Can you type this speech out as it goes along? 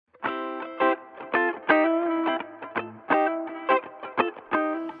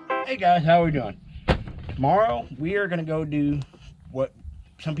Hey guys, how we doing? Tomorrow we are gonna go do what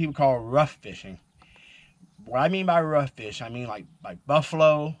some people call rough fishing. What I mean by rough fish, I mean like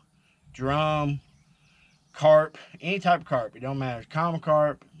buffalo, drum, carp, any type of carp. It don't matter. Common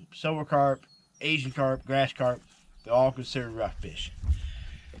carp, silver carp, Asian carp, grass carp. They're all considered rough fish.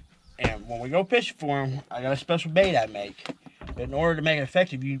 And when we go fishing for them, I got a special bait I make. But in order to make it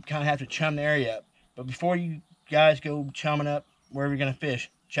effective, you kind of have to chum the area up. But before you guys go chumming up wherever you're gonna fish,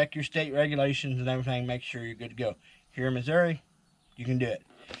 check your state regulations and everything. Make sure you're good to go. Here in Missouri, you can do it.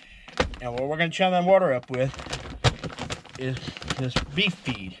 And what we're gonna chum that water up with is this beef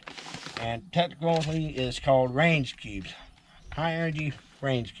feed, and technically it's called range cubes, high energy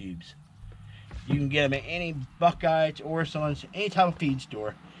range cubes. You can get them at any Buckeyes, Orsolans, any type of feed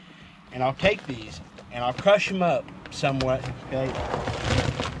store. And I'll take these and I'll crush them up somewhat. Okay,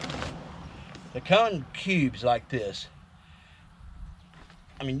 they come in cubes like this.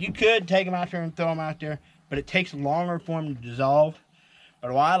 I mean, you could take them out there and throw them out there, but it takes longer for them to dissolve.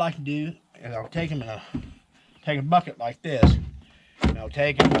 But what I like to do is I'll take them in take a bucket like this, and I'll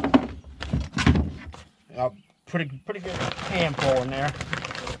take them, and I'll put a pretty good handful in there,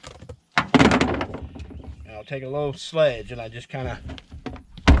 and I'll take a little sledge, and I just kind of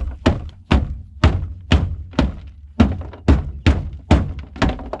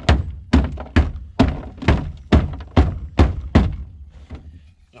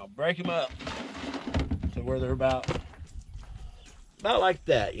break them up to where they're about like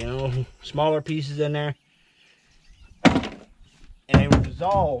that, you know, smaller pieces in there, and they will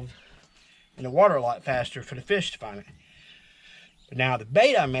dissolve in the water a lot faster for the fish to find it. But now the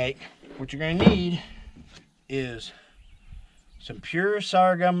bait I make, what you're going to need is some pure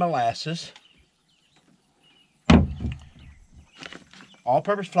sorghum molasses,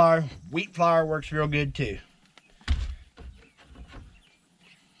 all-purpose flour. Wheat flour works real good too.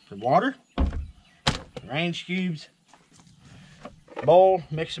 The water, range cubes, bowl,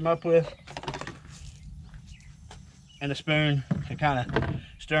 mix them up with, and a spoon to kind of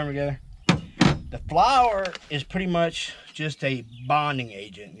stir them together. The flour is pretty much just a bonding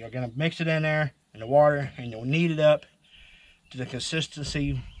agent. You're going to mix it in there in the water, and you'll knead it up to the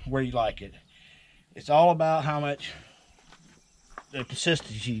consistency where you like it. It's all about how much the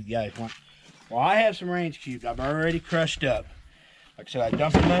consistency you guys want. Well, I have some range cubes I've already crushed up. Like I said, I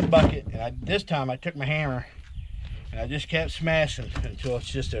dumped it in a bucket, and this time I took my hammer and I just kept smashing until it's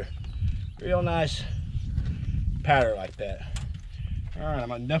just a real nice powder like that. All right, I'm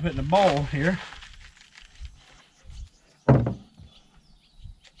gonna dump it in a bowl here.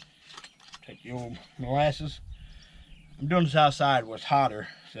 Take the old molasses. I'm doing this outside where it's hotter,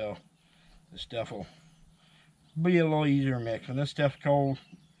 so this stuff will be a little easier mix. When this stuff's cold,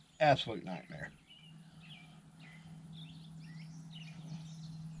 absolute nightmare.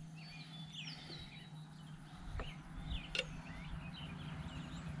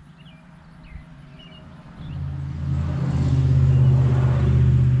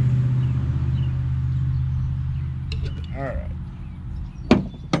 Alright.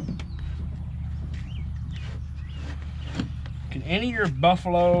 Can any of your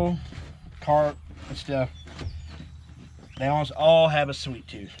buffalo, carp, and stuff, they almost all have a sweet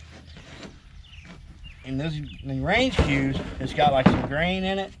tooth. And this range cubes, it's got like some grain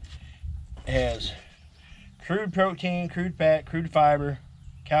in it. It has crude protein, crude fat, crude fiber,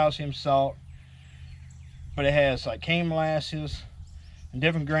 calcium, salt. But it has like cane molasses and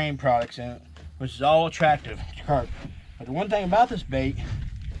different grain products in it, which is all attractive to carp. But the one thing about this bait,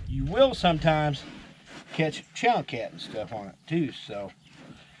 you will sometimes catch channel cat and stuff on it too. So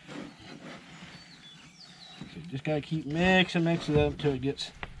you just gotta keep mix it up until it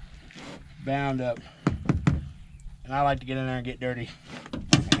gets bound up. And I like to get in there and get dirty.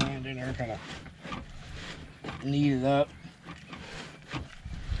 My hand in there, kind of knead it up.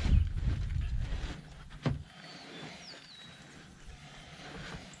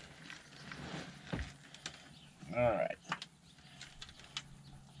 Alright.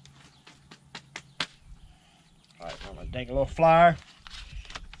 Alright, I'm going to take a little flour.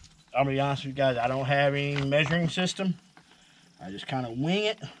 I'll be honest with you guys, I don't have any measuring system. I just kind of wing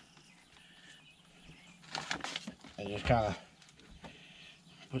it. And just kind of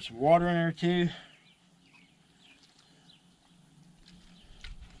put some water in there too.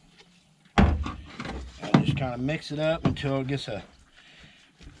 And just kind of mix it up until it gets a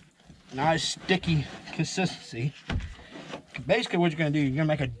nice sticky consistency. Basically what you're going to do, you're going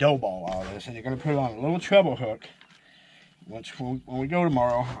to make a dough ball out of this, and you're going to put it on a little treble hook. When we go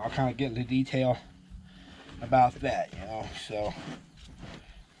tomorrow, I'll kind of get into detail about that, you know. So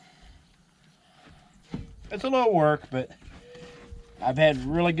it's a little work, but I've had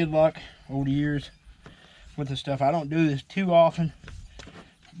really good luck over the years with this stuff. I don't do this too often,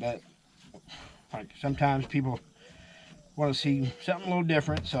 but like sometimes people want to see something a little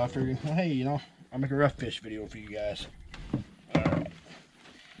different, so I figured, well, hey, you know, I'll make a rough fish video for you guys.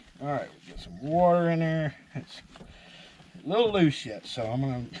 All right, get some water in there. It's a little loose yet, so I'm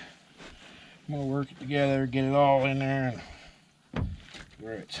gonna work it together, get it all in there, and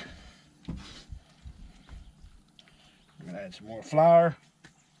where it's. I'm gonna add some more flour.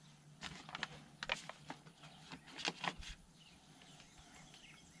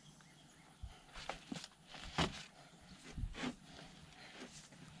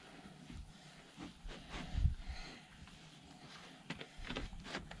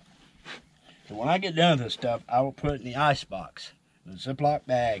 So when I get done with this stuff, I will put it in the ice box, in a Ziploc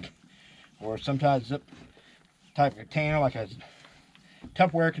bag, or sometimes zip type of container, like a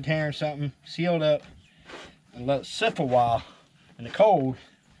Tupperware container or something, sealed up, and let it sit for a while in the cold.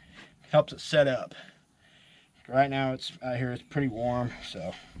 Helps it set up. Right now it's out here, it's pretty warm,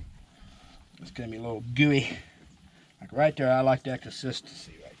 so it's gonna be a little gooey. Like right there, I like that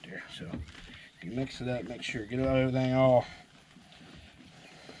consistency right there. So you mix it up, make sure get everything all.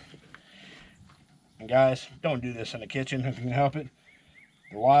 And guys, don't do this in the kitchen if you can help it.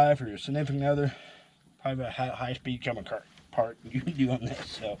 Your wife or your significant other, probably a high-speed coming part you can do on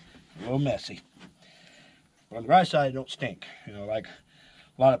this, so a little messy. But on the right side, it don't stink. You know, like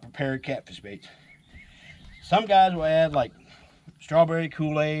a lot of prepared catfish baits. Some guys will add like strawberry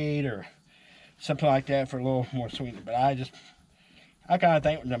Kool-Aid or something like that for a little more sweetener. But I kind of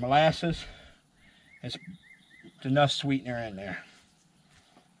think with the molasses, it's enough sweetener in there.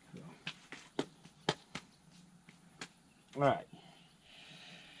 All right.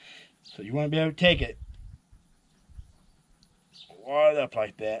 So you want to be able to take it, wad it up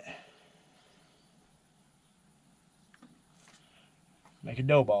like that. Make a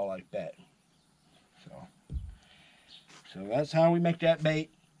dough ball like that. So that's how we make that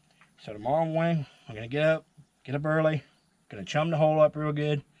bait. So tomorrow morning, I'm going to get up early, going to chum the hole up real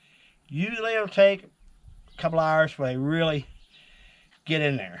good. Usually it'll take a couple hours before they really get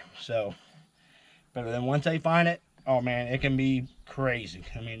in there. So, but then once they find it, oh man, it can be crazy.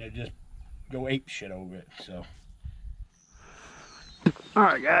 I mean, they just go ape shit over it. So, all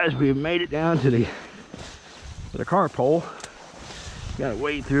right, guys, we've made it down to the carp hole. Got to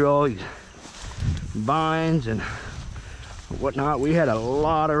wade through all these vines and whatnot. We had a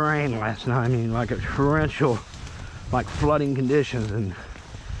lot of rain last night. I mean, like a torrential, like flooding conditions, and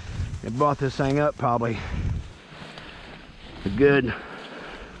it brought this thing up probably a good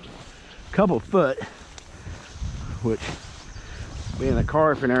couple foot, which being a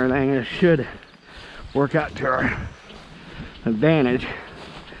carp and everything, it should work out to our advantage.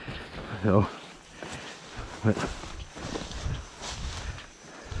 So, but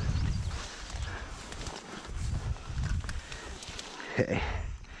okay.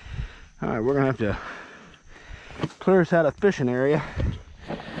 All right, we're gonna have to clear us out of fishing area.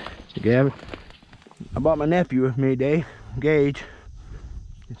 Gavin, I bought my nephew with me today, Gage.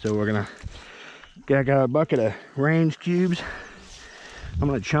 So we're gonna got a bucket of range cubes. I'm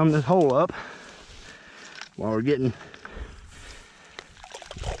gonna chum this hole up while we're getting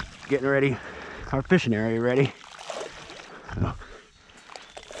ready, our fishing area ready. So.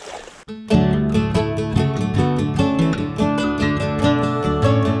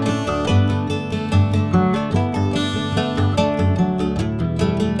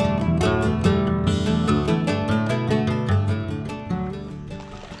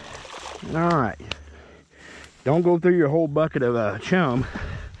 Alright, don't go through your whole bucket of chum.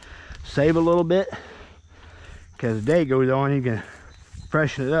 Save a little bit, because as the day goes on you can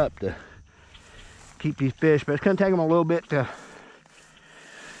freshen it up to keep these fish, but it's going to take them a little bit to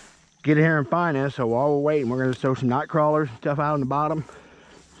get in here and find this. So while we're waiting, we're going to throw some night crawlers and stuff out on the bottom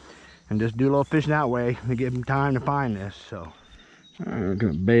and just do a little fishing that way to give them time to find this. So I'm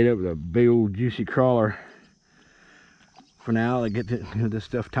going to bait up with a big old juicy crawler for now to get this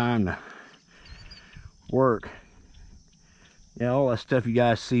stuff time to work. Yeah, all that stuff you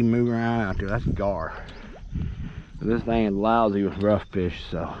guys see moving around out there, that's gar. This thing is lousy with rough fish,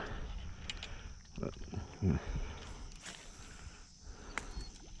 so. But, yeah.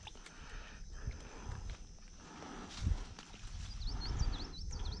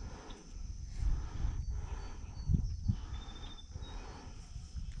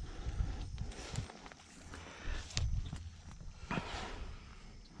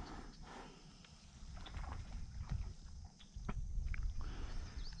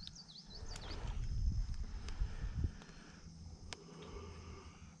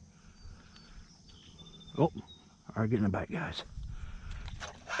 Oh, all right, get in the back, guys.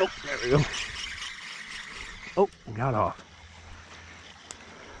 Oh, there we go. Oh, got off.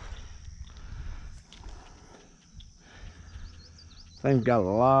 Thing's got a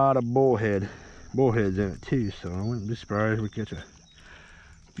lot of bullheads in it too, so I wouldn't be surprised if we catch a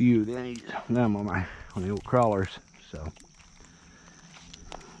few of them on the old crawlers. So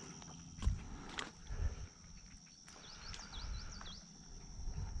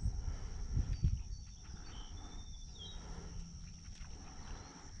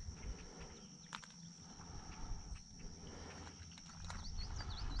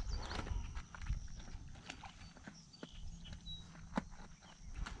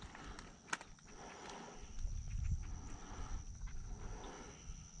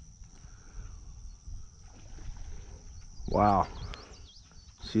wow,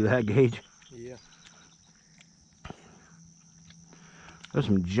 see that gauge? Yeah. There's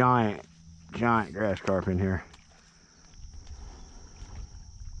some giant grass carp in here.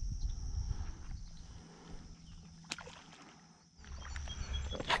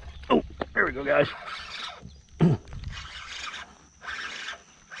 Oh, there we go, guys.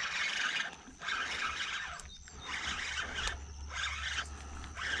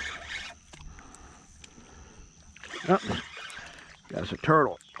 Oh, got us a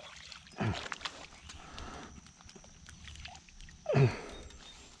turtle.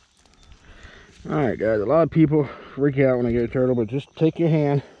 Alright guys, a lot of people freak out when they get a turtle, but just take your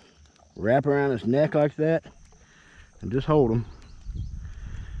hand, wrap around his neck like that, and just hold him.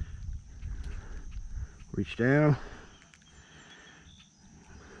 Reach down,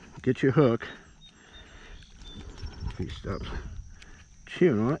 get your hook. If he stops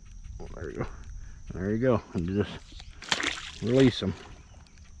chewing on it, oh, there we go. There you go, and just release him.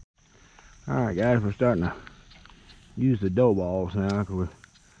 Alright guys, we're starting to use the dough balls now, because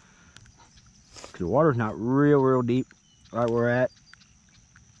the water's not real deep right where we're at,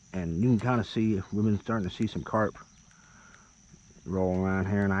 and you can kind of see, we've been starting to see some carp rolling around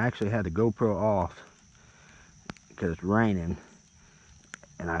here, and I actually had the GoPro off because it's raining,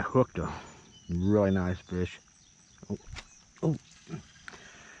 and I hooked a really nice fish. Oh, oh.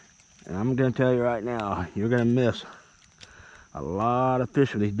 And I'm gonna tell you right now, you're gonna miss a lot of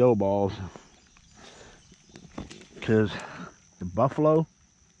fish with these dough balls, because the buffalo,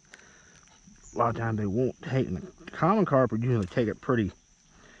 a lot of times they won't take it. The common carp would usually take it pretty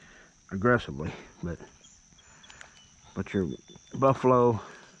aggressively, but your buffalo,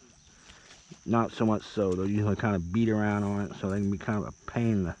 not so much so. They'll usually kind of beat around on it, so they can be kind of a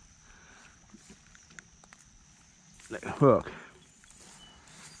pain in the hook.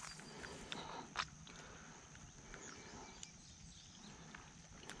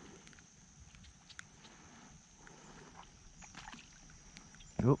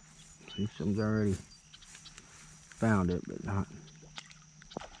 Oh, see, someone's already found it, but not.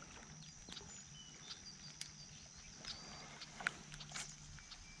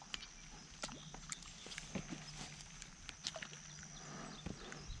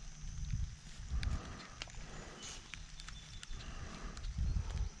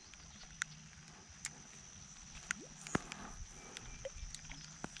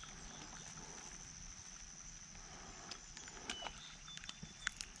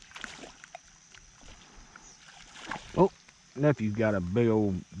 Oh, nephew's got a big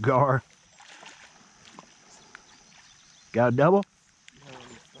old gar. Got a double?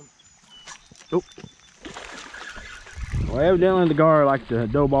 Oh. Well, evidently the gar like the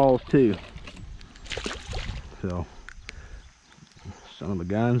dough balls too. So, son of a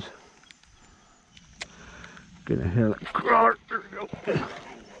guns. Gonna hit a crawler. There we go.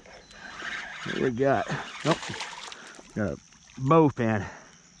 What we got? Nope. Got a bowfin,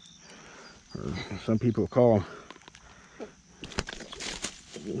 or some people call them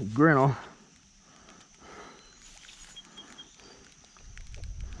grinnell.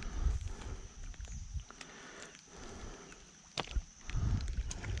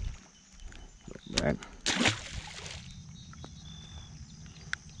 Back.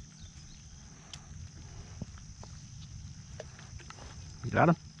 Got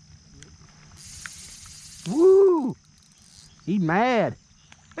him? Woo! He's mad.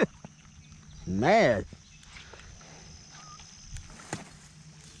 Mad.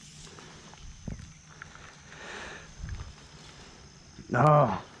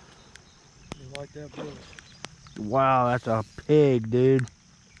 Oh. You like that, bro? Wow, that's a pig, dude.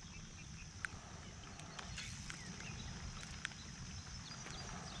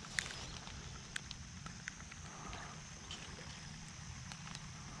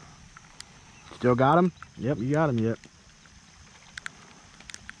 Still got him? Yep, you got him yet.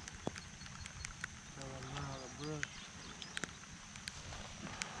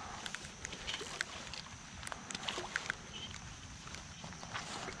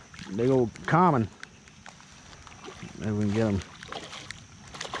 Big old common. Maybe we can get them.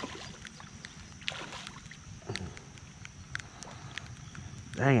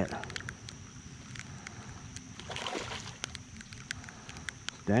 Dang it.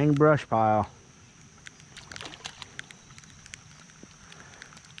 Dang brush pile.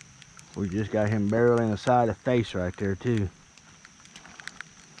 We just got him barely in the side of the face right there too.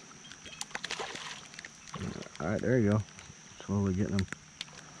 Alright, there you go. Slowly getting them.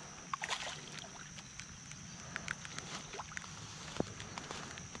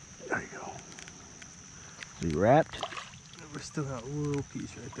 There you go. Is he wrapped? We still got a little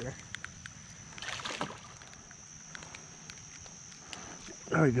piece right there.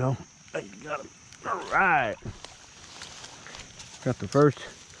 There we go. Hey, you got him. Alright. Got the first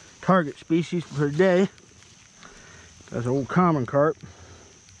target species for the day. That's an old common carp.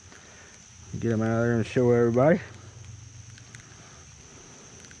 Get him out of there and show everybody.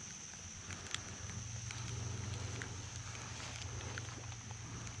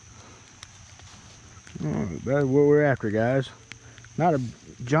 That's what we're after, guys. Not a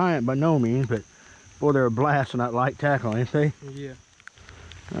giant by no means, but boy, they're a blast on that light tackle, ain't they? Yeah.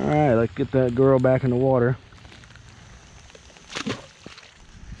 Alright, let's get that girl back in the water.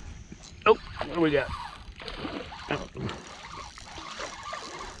 Oh, what do we got?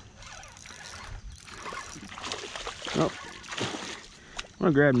 Oh, I'm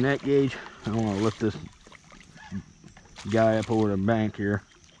gonna grab a net gauge. I want to lift this guy up over the bank here.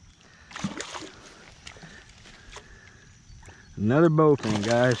 Another bowfin,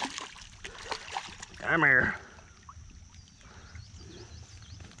 guys. Come here.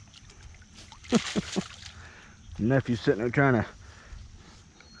 Nephew's sitting there trying to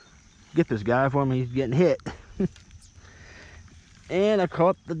get this guy for me. He's getting hit. And I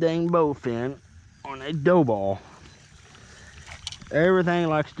caught the dang bowfin on a dough ball. Everything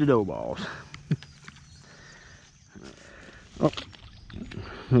likes the dough balls. Oh,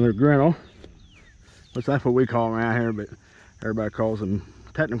 another grinnell. Which that's what we call them around here, but everybody calls them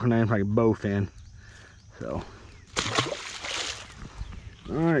technical names like a bowfin. So,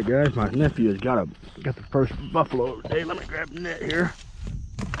 all right, guys, my nephew has got the first buffalo of the day. Let me grab the net here.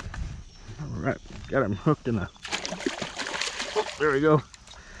 All right, got him hooked in the. Oh, there we go.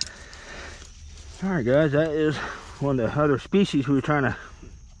 All right, guys, that is one of the other species we were trying to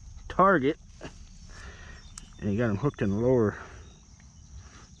target, and he got him hooked in the lower.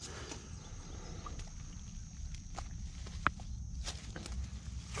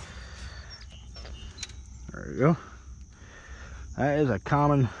 There we go. That is a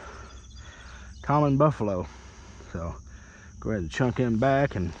common buffalo. So go ahead and chunk him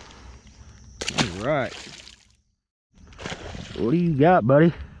back, and all right. What do you got,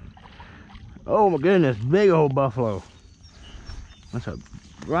 buddy? Oh my goodness, big old buffalo. That's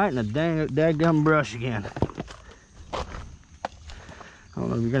right in the dadgum brush again. I don't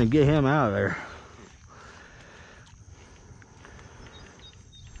know if you're gonna get him out of there.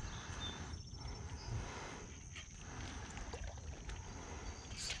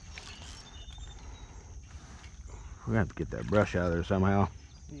 We're gonna have to get that brush out of there somehow.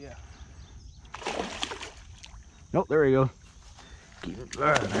 Yeah. Nope, there we go. Keep it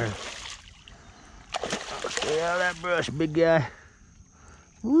right there. Stay out of that brush, big guy.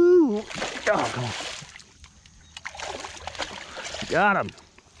 Woo! Oh, come on. Got him.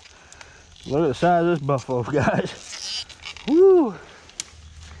 Look at the size of this buffalo, guys. Woo!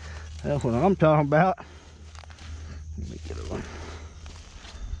 That's what I'm talking about. Let me get it one.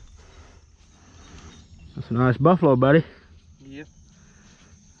 That's a nice buffalo, buddy. Yep.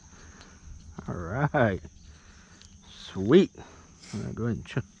 All right. Sweet. All right, go ahead and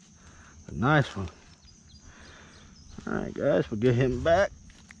check. A nice one. All right, guys, we'll get him back.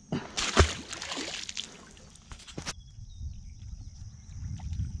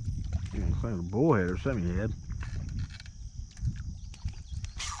 Looks like a bullhead or something he had.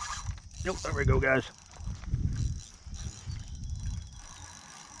 Nope, there we go, guys.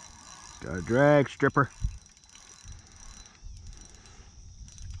 Got a drag stripper.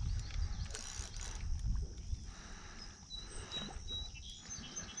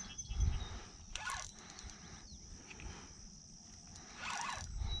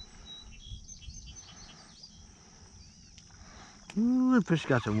 Ooh, the fish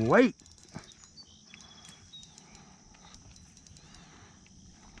got some weight.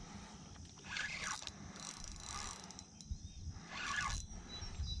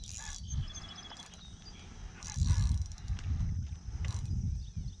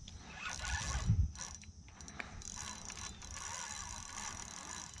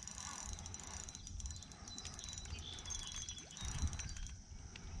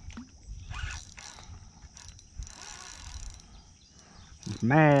 He's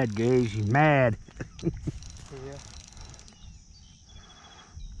mad, guys. He's mad. Yeah.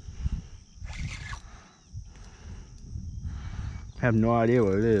 Have no idea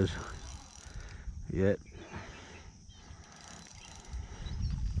what it is yet.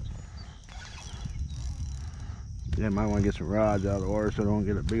 Yeah, might want to get some rods out of the water so I don't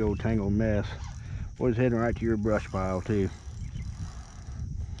get a big old tangled mess. Boy's heading right to your brush pile too.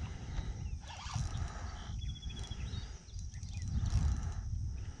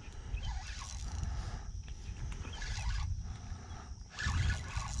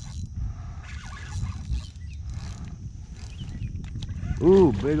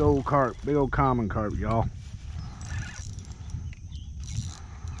 Ooh, big old carp, big old common carp, y'all.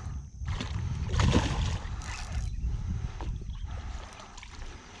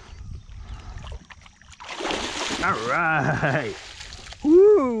 All right.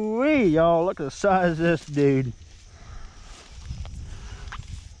 Woo-wee, y'all, look at the size of this dude.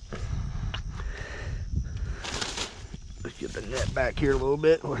 Let's get the net back here a little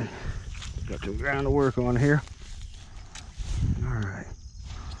bit. Got some ground to work on here. All right.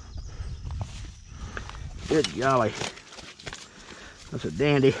 Good golly. That's a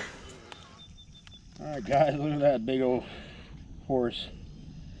dandy. All right, guys, look at that big old horse.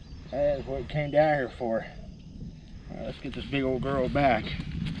 That's what it came down here for. All right, let's get this big old girl back.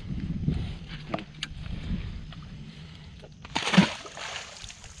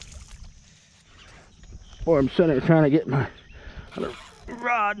 Boy, I'm sitting there trying to get my other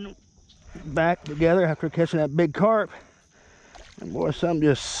rod back together after catching that big carp. And boy, something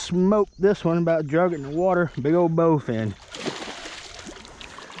just smoked this one, about drug it in the water. Big old bowfin.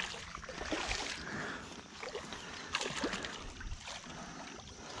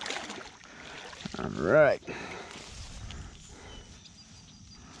 All right.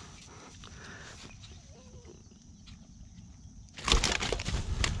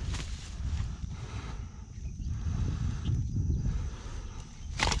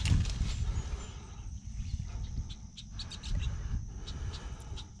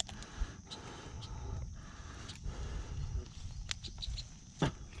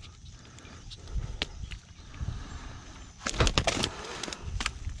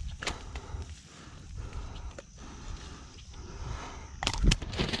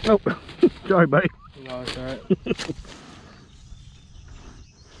 Oh, sorry, buddy. No, it's alright.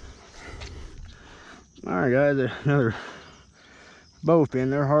 All right, guys, another bowfin.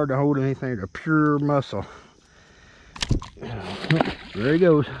 They're hard to hold anything. They're pure muscle. There he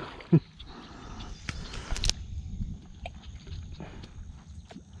goes.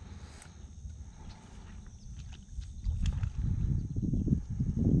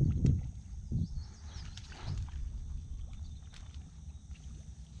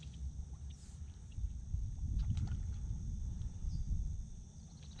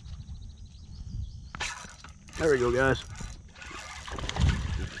 There we go, guys.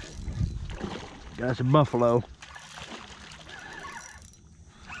 Got some buffalo.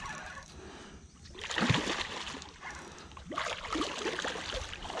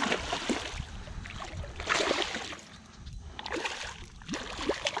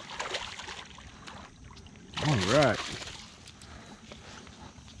 All right.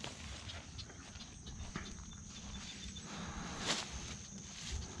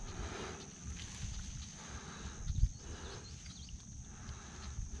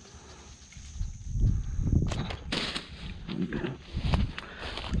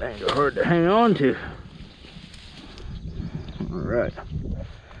 Ain't hard to hang on to. All right. There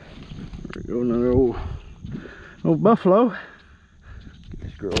we go, another old buffalo. Get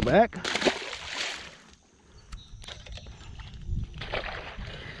this girl back.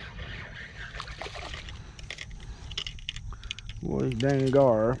 Boy, these dang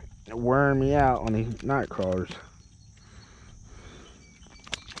gar are wearing me out on these night crawlers.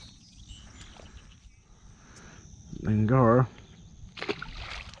 Dang gar.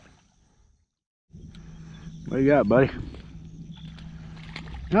 What you got, buddy?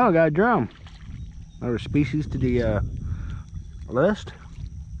 Oh, I got a drum. Another species to the list.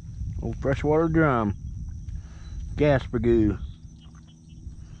 Old freshwater drum. Gaspergoo.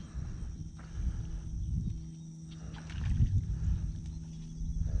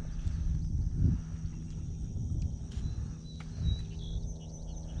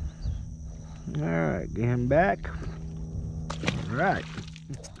 Alright, get him back. Alright.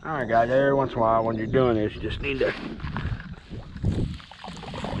 Alright, guys, every once in a while when you're doing this, you just need to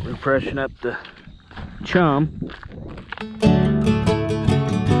refreshen up the chum.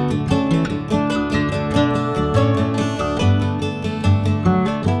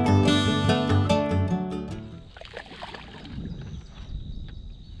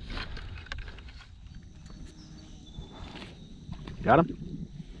 Got him?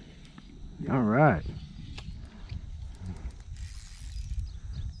 Yeah. All right.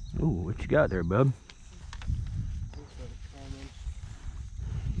 Ooh, what you got there, bub?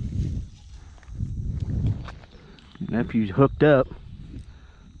 Nephew's hooked up.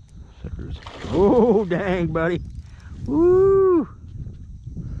 Suckers. Oh, dang, buddy. Woo!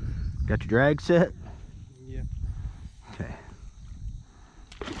 Got your drag set? Yeah. Okay.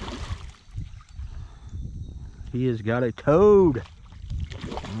 He has got a toad.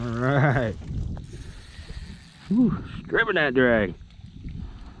 All right. Woo, stripping that drag.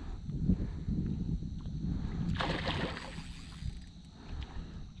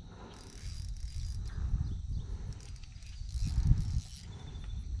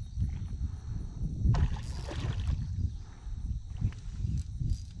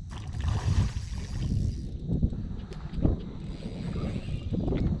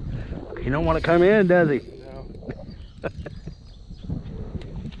 He don't want to come in, does he? No.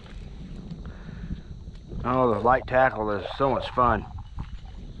 Oh, the light tackle is so much fun.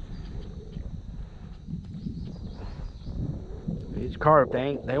 These carp,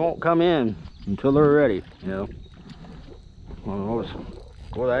 they won't come in until they're ready, you know. Well,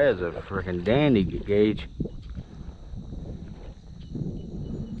 boy, that is a freaking dandy gauge.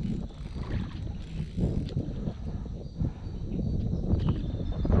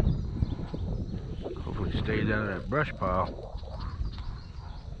 Hopefully it stays out of that brush pile.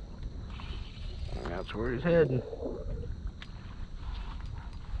 That's where he's heading.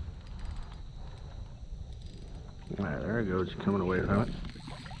 Alright, there he goes, coming away from it.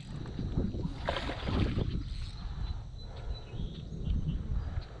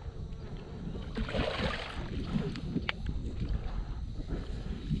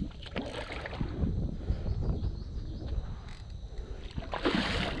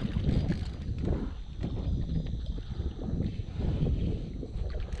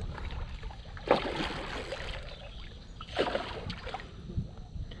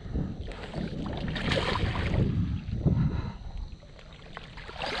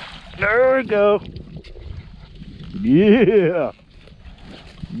 There we go. Yeah.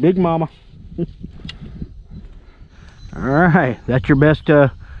 Big mama. All right. That's your best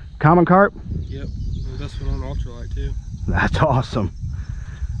common carp? Yep. The best one on ultralight too. That's awesome.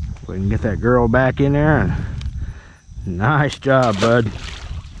 We can get that girl back in there. And nice job, bud. Give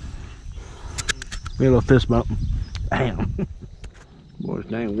me a little fist bump. Bam. Boy, this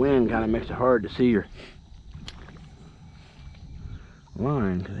dang wind kind of makes it hard to see your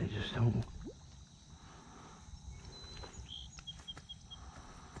line because they just don't.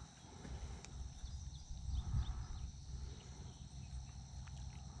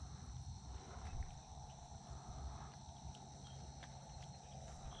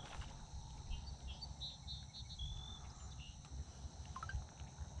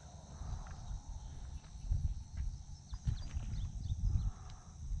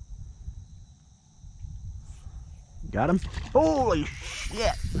 Got him? Holy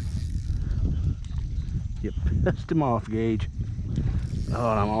shit! You pissed him off, Gage.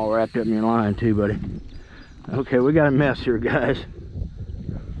 Oh, and I'm all wrapped up in your line too, buddy. Okay, we got a mess here, guys.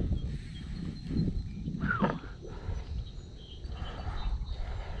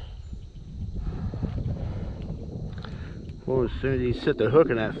 Well, as soon as he set the hook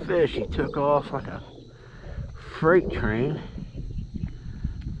in that fish, he took off like a freight train.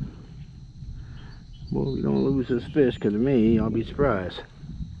 Well, we don't lose this fish because of me, I'll be surprised.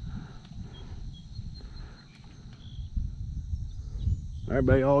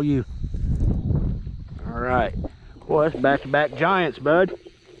 Everybody, all you. All right. Boy, that's back-to-back giants, bud.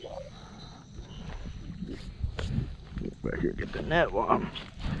 Get back here, get the net while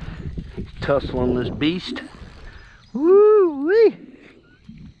he's tussling this beast. Woo-wee!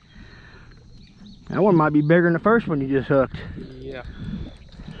 That one might be bigger than the first one you just hooked. Yeah.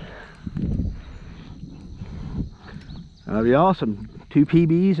 That'd be awesome. 2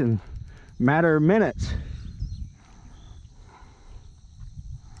 PBs in a matter of minutes.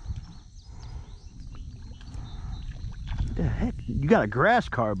 What the heck? You got a grass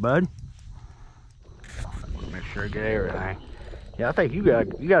carp, bud. Make sure I get everything. Yeah, I think you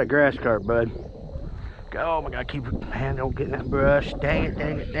got a grass carp, bud. Oh my God, keep your hand, don't get in that brush. Dang it,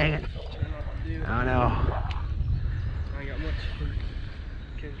 dang it, dang it. I know. I ain't got much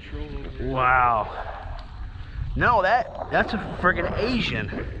control over it. Wow. No, that's a friggin' Asian.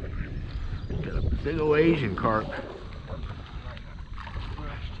 Got a big old Asian carp.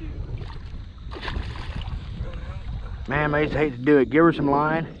 Man, I used to hate to do it. Give her some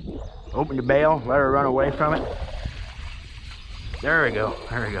line, open the bail, let her run away from it. There we go,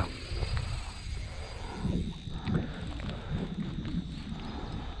 there we go.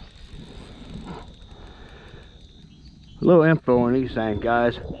 Little info on these things,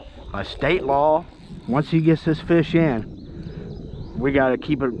 guys. By state law, once he gets this fish in, we got to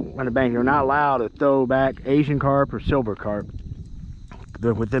keep it on the bank. You're not allowed to throw back Asian carp or silver carp,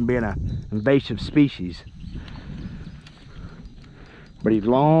 with them being an invasive species. But he's a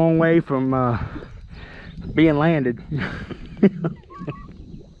long way from being landed. I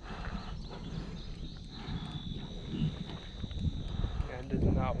did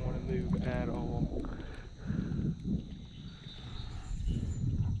not want to move at all.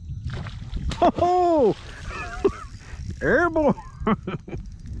 Oh, airborne.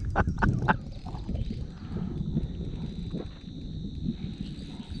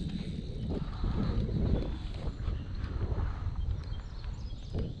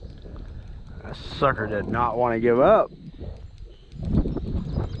 That sucker did not want to give up.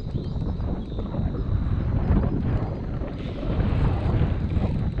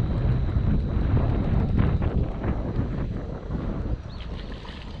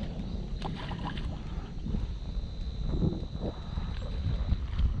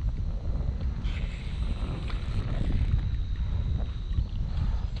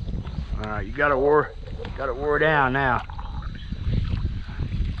 All right, you got it wore down now.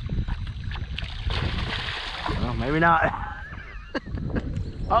 Well, maybe not.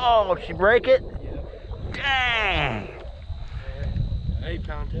 Oh, she break it? Yep. Dang.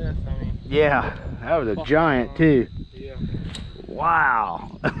 8-pound test, I mean. Yeah, that was a giant too. Yeah.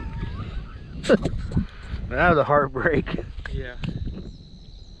 Wow. That was a heartbreak. Yeah.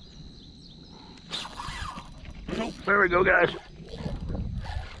 Oh, there we go, guys.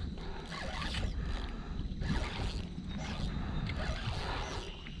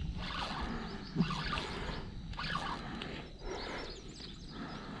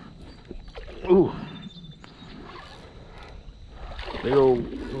 Ooh. Big old,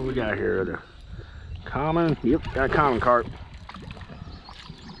 what we got here? The common, yep, got a common carp.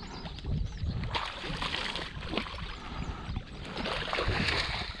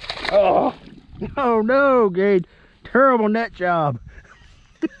 Oh, oh no, Gage. Terrible net job.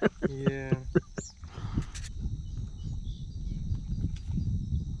 Yeah.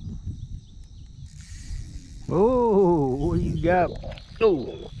 Oh, what do you got?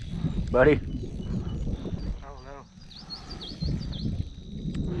 Oh, buddy. I don't know.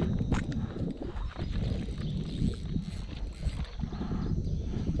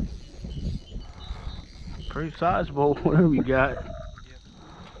 Pretty sizable, whatever you got.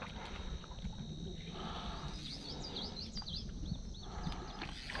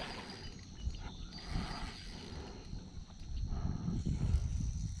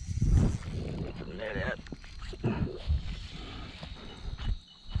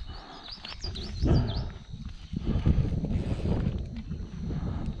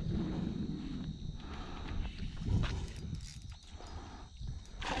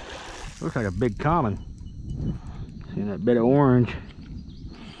 Looks like a big common. See that bit of orange.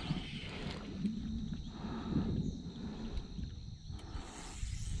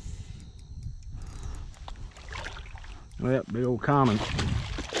 Oh, yep, big old common.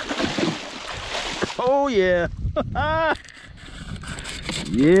 Oh yeah.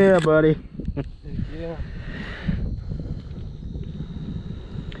 Yeah, buddy. Yeah.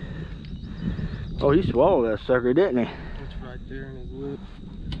 Oh, he swallowed that sucker, didn't he? It's right there in his lip.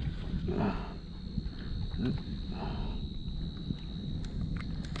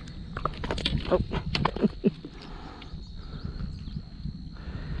 Oh.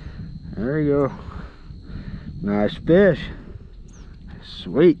 There you go. Nice fish.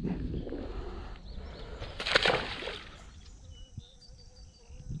 Sweet.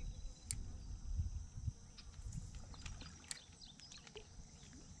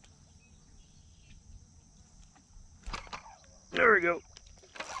 There we go.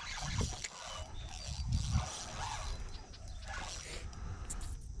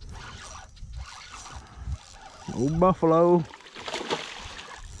 Old buffalo.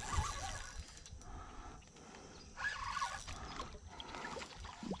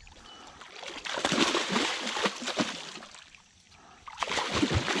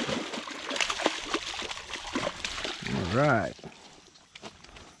 All right.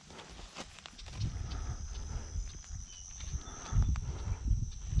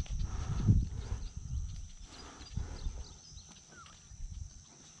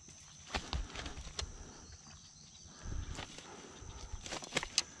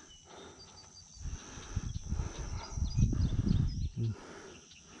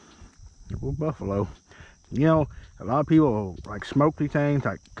 Old buffalo. You know, a lot of people like smoke these things,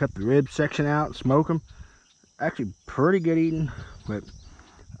 like cut the rib section out and smoke them. Actually pretty good eating, but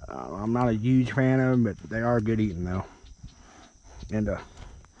I'm not a huge fan of them, but they are good eating though. And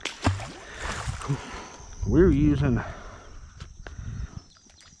we're using a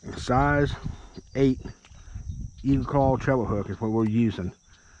size 8 eagle claw treble hook is what we're using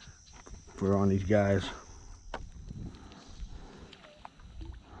for on these guys.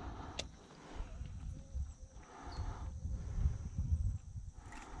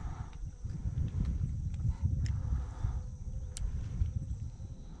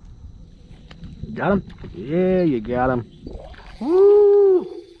 Got him? Yeah, you got him. Woo!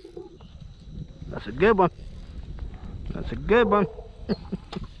 That's a good one. That's a good one.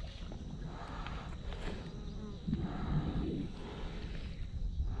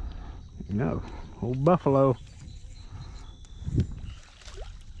 No, old buffalo.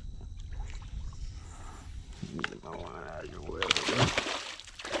 Get my line out of your way.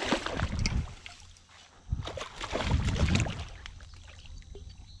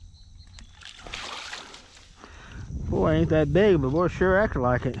 Boy, ain't that big, but boy, sure acting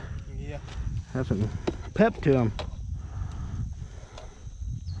like it. Yeah. Has some pep to him.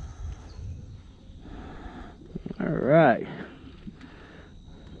 All right.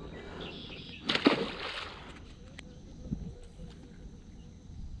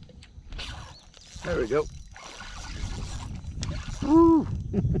 There we go. Woo!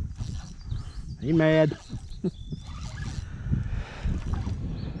 He mad.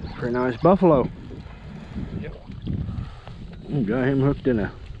 Pretty nice buffalo. Yep. Got him hooked in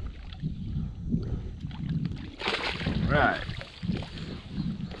a. Right.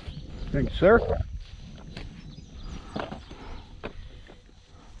 Thank you, sir.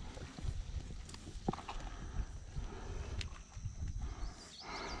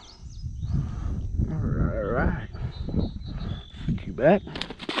 All right. Put you back.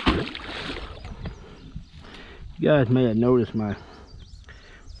 You guys may have noticed my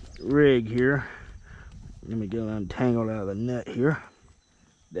rig here. Let me get it untangled out of the net here.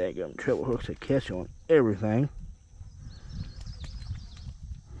 Daggum treble hooks that catch on everything.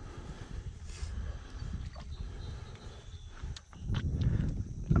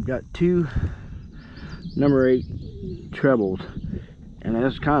 I've got 2 number 8 trebles, and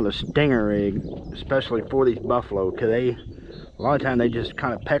this is kind of a stinger rig, especially for these buffalo, because a lot of times they just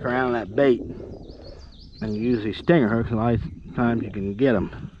kind of peck around that bait, and you use these stinger hooks, and a lot of times you can get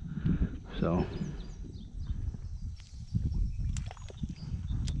them. So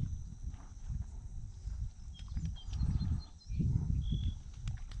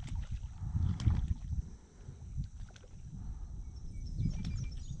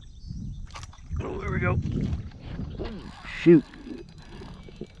oh, there we go. Shoot.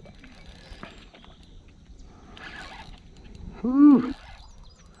 Whew.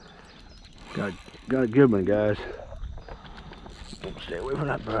 Got a good one, guys. Stay away from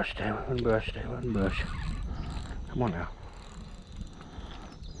that brush, stay away from the brush, stay away from the brush. Come on now.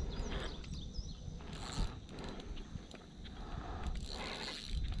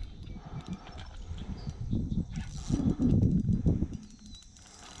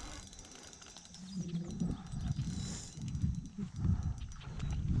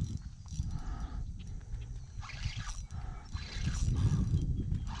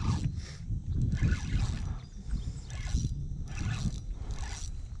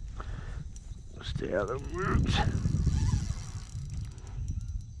 Stay out of the roots.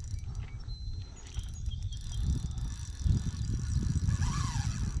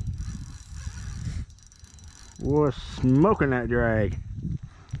 Boy, smoking that drag.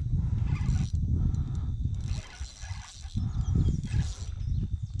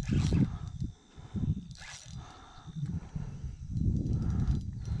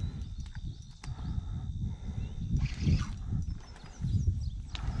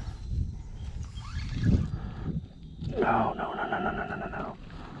 Oh, no, no, no, no, no, no, no, no.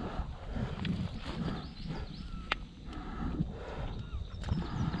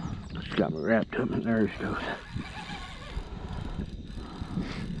 She's got me wrapped up, and there she goes.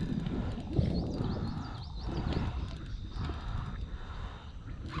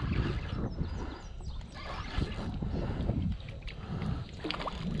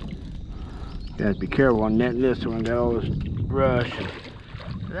 You have to be careful on netting this one, got all this brush.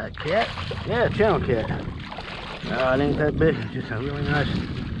 Is that a cat? Yeah, channel cat. No, it ain't that big, just a really nice,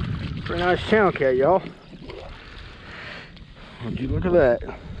 pretty nice channel cat, y'all. Would you look at that?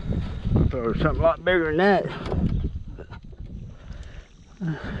 I thought it was something a lot bigger than that.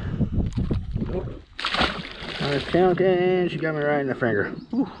 Nice channel cat, and she got me right in the finger.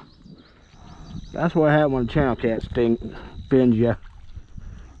 Whew. That's what happens when a channel cat fins you.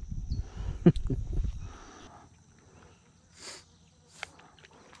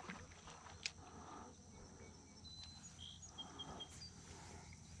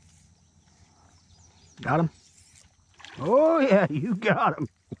 Got him? Oh yeah, you got him.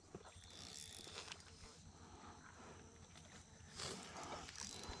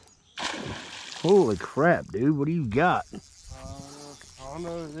 Holy crap, dude, what do you got? I don't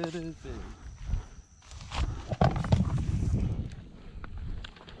know that it is big.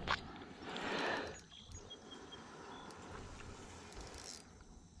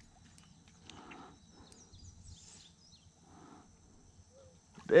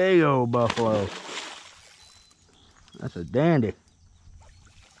 Big old buffalo. That's a dandy.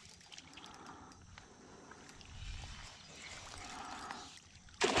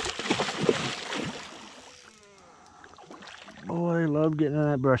 Boy, they love getting in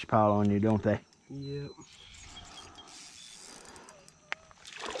that brush pile on you, don't they? Yep.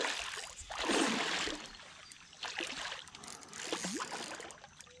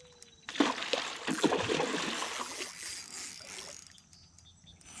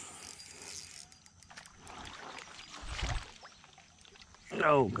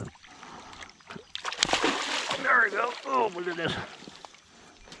 Oh, good. There we go. Oh, look at this.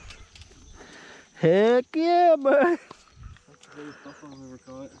 Heck yeah, bud. That's the biggest buffalo I've ever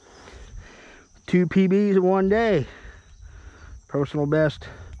caught. 2 PBs in one day. Personal best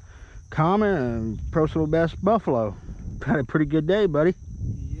common and personal best buffalo. Had a pretty good day, buddy.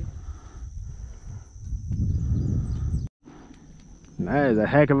 Yep. That is a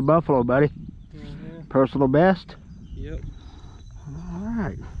heck of a buffalo, buddy. Mm-hmm. Personal best. Yep. All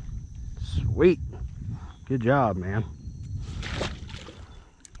right. Sweet. Good job, man.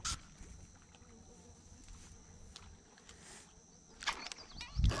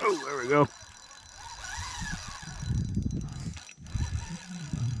 Oh, there we go.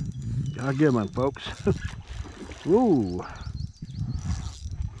 Got a good one, folks. Ooh.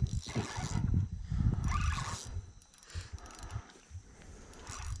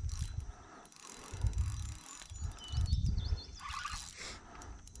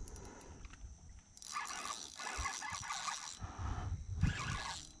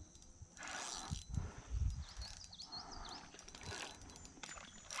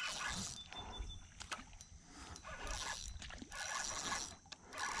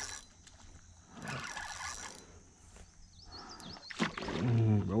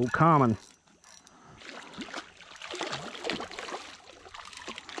 Old common.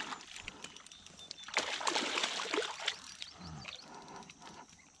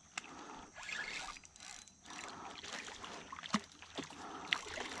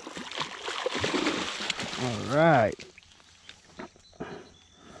 All right.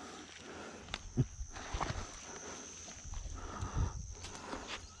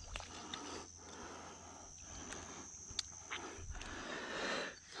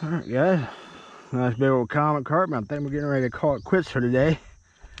 All right, guys. Nice big old common carp. I think we're getting ready to call it quits for today.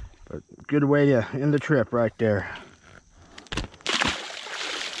 But good way to end the trip right there.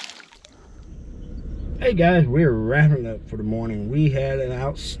 Hey guys, we're wrapping up for the morning. We had an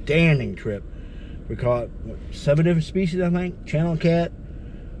outstanding trip. We caught 7 different species, I think. Channel cat,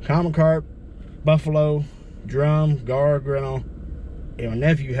 common carp, buffalo, drum, gar, grinnell. And my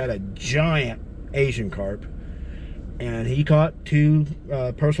nephew had a giant Asian carp. And he caught 2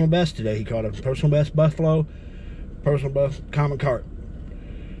 personal bests today. He caught a personal best buffalo, personal best common carp.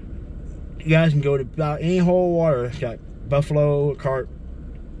 You guys can go to about any hole of water that's got buffalo, carp,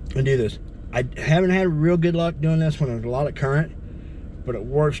 and do this. I haven't had real good luck doing this when there's a lot of current, but it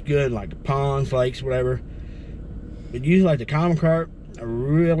works good, like ponds, lakes, whatever. But usually, like the common carp, are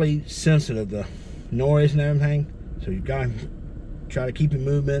really sensitive to noise and everything. So you gotta try to keep your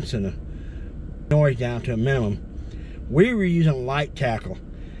movements and the noise down to a minimum. We were using light tackle,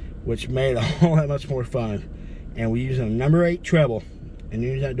 which made it all that much more fun. And we're using a number 8 treble and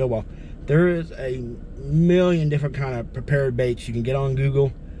using that dough ball. There is a million different kind of prepared baits you can get on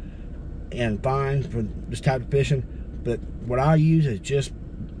Google and find for this type of fishing. But what I use is just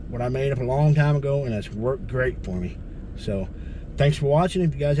what I made up a long time ago, and it's worked great for me. So thanks for watching.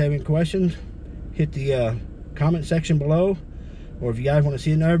 If you guys have any questions, hit the comment section below. Or if you guys want to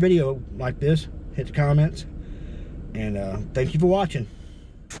see another video like this, hit the comments. And thank you for watching.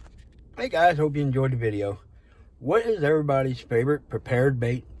 Hey guys, hope you enjoyed the video. What is everybody's favorite prepared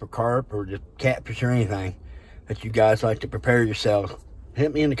bait for carp or just catfish or anything that you guys like to prepare yourselves?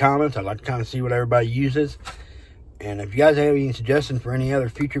 Hit me in the comments. I'd like to kind of see what everybody uses. And if you guys have any suggestions for any other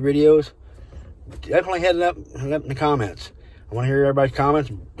future videos, definitely head up in the comments. I want to hear everybody's comments.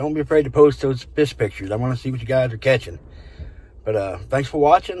 Don't be afraid to post those fish pictures. I want to see what you guys are catching. But thanks for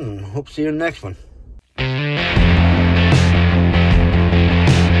watching, and hope to see you in the next one.